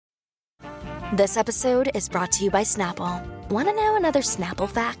This episode is brought to you by Snapple. Want to know another Snapple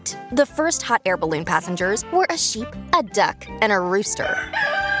fact? The first hot air balloon passengers were a sheep, a duck, and a rooster.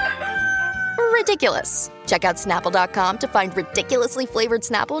 Ridiculous. Check out Snapple.com to find ridiculously flavored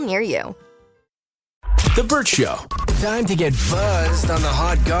Snapple near you. The Burt Show. Time to get buzzed on the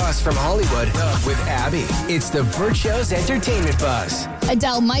hot goss from Hollywood with Abby. It's the Burt Show's entertainment buzz.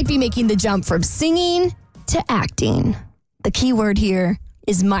 Adele might be making the jump from singing to acting. The key word here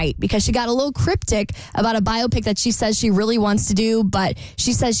is might, because she got a little cryptic about a biopic that she says she really wants to do, but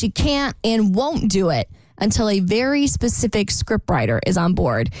she says she can't and won't do it until a very specific scriptwriter is on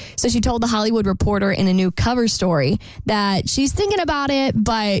board. So she told The Hollywood Reporter in a new cover story that she's thinking about it,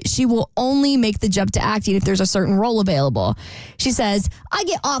 but she will only make the jump to acting if there's a certain role available. She says, I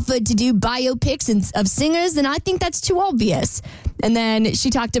get offered to do biopics of singers, and I think that's too obvious. And then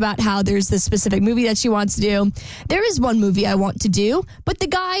she talked about how there's this specific movie that she wants to do. There is one movie I want to do, but the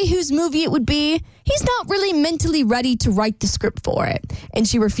guy whose movie it would be, he's not really mentally ready to write the script for it. And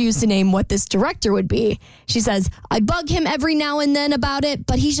she refused to name what this director would be. She says, I bug him every now and then about it,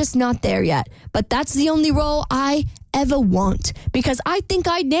 but he's just not there yet. But that's the only role I ever want, because I think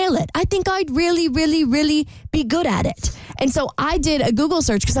I'd nail it. I think I'd really, really, really be good at it. And so I did a Google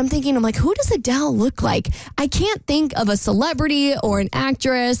search because I'm like, who does Adele look like? I can't think of a celebrity or an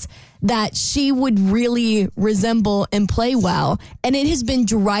actress that she would really resemble and play well. And it has been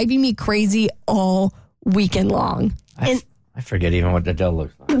driving me crazy all weekend long. I forget even what Adele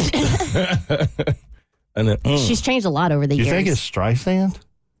looks like. She's changed a lot over the years. You think it's Streisand?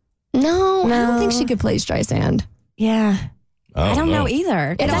 No, I don't think she could play Streisand. Yeah. I don't know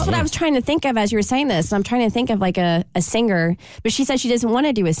either. That's what I was trying to think of as you were saying this. I'm trying to think of like a singer, but she said she doesn't want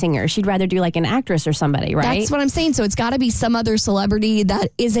to do a singer. She'd rather do like an actress or somebody, right? That's what I'm saying. So it's got to be some other celebrity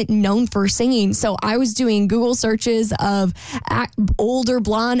that isn't known for singing. So I was doing Google searches of older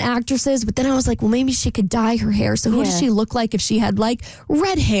blonde actresses, but then I was like, well, maybe she could dye her hair. So who does she look like if she had like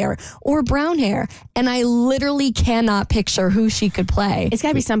red hair or brown hair? And I literally cannot picture who she could play. It's got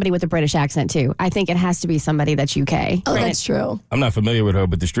to be somebody with a British accent too. I think it has to be somebody that's UK. Oh, that's true. I'm not familiar with her,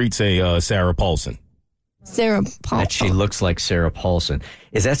 but the streets say Sarah Paulson. Sarah Paulson. That she looks like Sarah Paulson.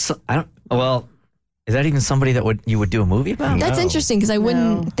 Is that is that even somebody that you would do a movie about? That's interesting because I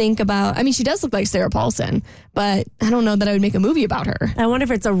wouldn't think about. I mean, she does look like Sarah Paulson, but I don't know that I would make a movie about her. I wonder if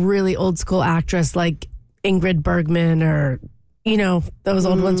it's a really old school actress like Ingrid Bergman or, you know, those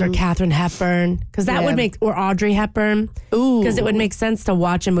old ones, or Katharine Hepburn, because that would make, or Audrey Hepburn, because it would make sense to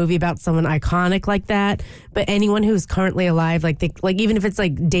watch a movie about someone iconic like that. But anyone who's currently alive, like even if it's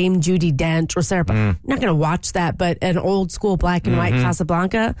like Dame Judi Dench or Sarah, I'm not going to watch that. But an old school black and white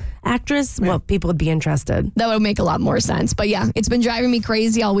Casablanca actress, well, people would be interested. That would make a lot more sense. But yeah, it's been driving me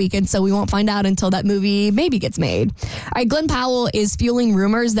crazy all weekend, so we won't find out until that movie maybe gets made. All right, Glenn Powell is fueling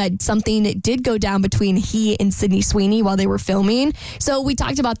rumors that something did go down between he and Sydney Sweeney while they were filming. So we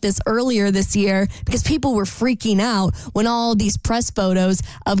talked about this earlier this year because people were freaking out when all these press photos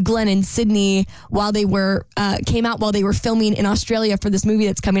of Glenn and Sydney came out while they were filming in Australia for this movie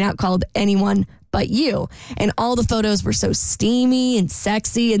that's coming out called Anyone But You. And all the photos were so steamy and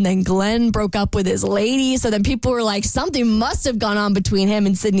sexy. And then Glenn broke up with his lady. So then people were like, something must have gone on between him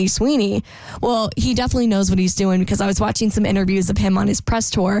and Sydney Sweeney. Well, he definitely knows what he's doing, because I was watching some interviews of him on his press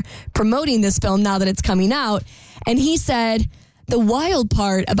tour promoting this film now that it's coming out. And he said, the wild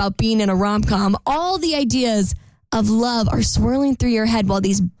part about being in a rom-com, all the ideas of love are swirling through your head while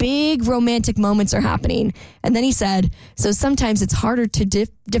these big romantic moments are happening. And then he said, so sometimes it's harder to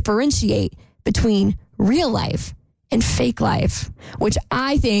differentiate between real life and fake life, which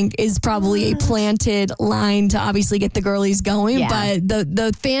I think is probably a planted line to obviously get the girlies going. Yeah. But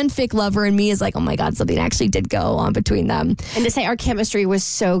the fanfic lover in me is like, oh my God, something actually did go on between them. And to say our chemistry was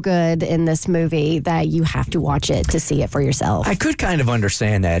so good in this movie that you have to watch it to see it for yourself. I could kind of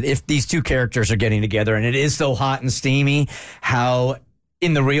understand that if these two characters are getting together and it is so hot and steamy, how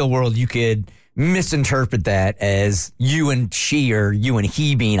in the real world you could misinterpret that as you and she or you and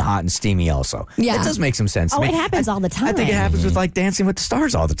he being hot and steamy also. Yeah. It does make some sense. Oh, it happens all the time. I think it happens with like Dancing with the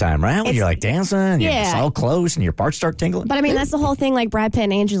Stars all the time, right? When you're like dancing, you're all close and your parts start tingling. But I mean, that's the whole thing, like Brad Pitt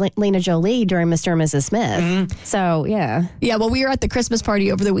and Angelina Jolie during Mr. and Mrs. Smith. So, yeah. Yeah, well, we were at the Christmas party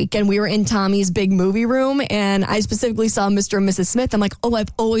over the weekend. We were in Tommy's big movie room, and I specifically saw Mr. and Mrs. Smith. I'm like, oh,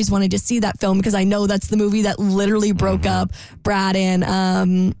 I've always wanted to see that film because I know that's the movie that literally broke up Brad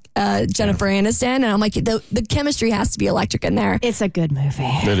and Jennifer Aniston. Aniston, and I'm like, the chemistry has to be electric in there. It's a good movie.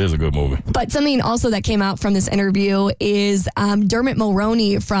 That is a good movie. But something also that came out from this interview is Dermot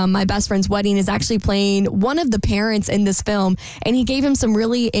Mulroney from My Best Friend's Wedding is actually playing one of the parents in this film, and he gave him some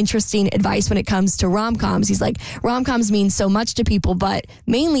really interesting advice when it comes to rom-coms. He's like, rom-coms mean so much to people, but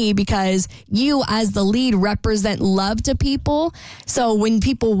mainly because you as the lead represent love to people. So when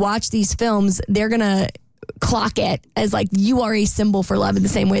people watch these films, they're going to clock it as like you are a symbol for love in the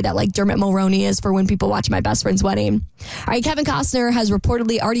same way that like Dermot Mulroney is for when people watch My Best Friend's Wedding. All right, Kevin Costner has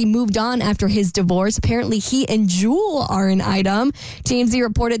reportedly already moved on after his divorce. Apparently he and Jewel are an item. TMZ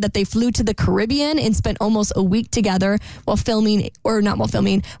reported that they flew to the Caribbean and spent almost a week together while attending a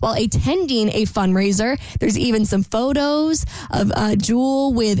fundraiser. There's even some photos of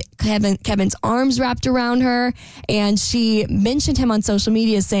Jewel with Kevin's arms wrapped around her, and she mentioned him on social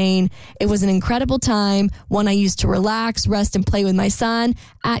media saying, "It was an incredible time, one I used to relax, rest, and play with my son."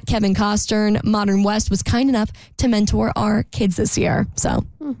 At Kevin Costner, Modern West was kind enough to mentor our kids this year. So,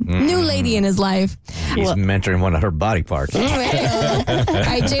 new lady in his life. He's mentoring one of her body parts. All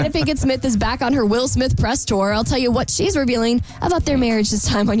right, Jada Pinkett Smith is back on her Will Smith press tour. I'll tell you what she's revealing about their marriage this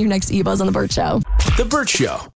time on your next eBuzz on The Burt Show. The Burt Show.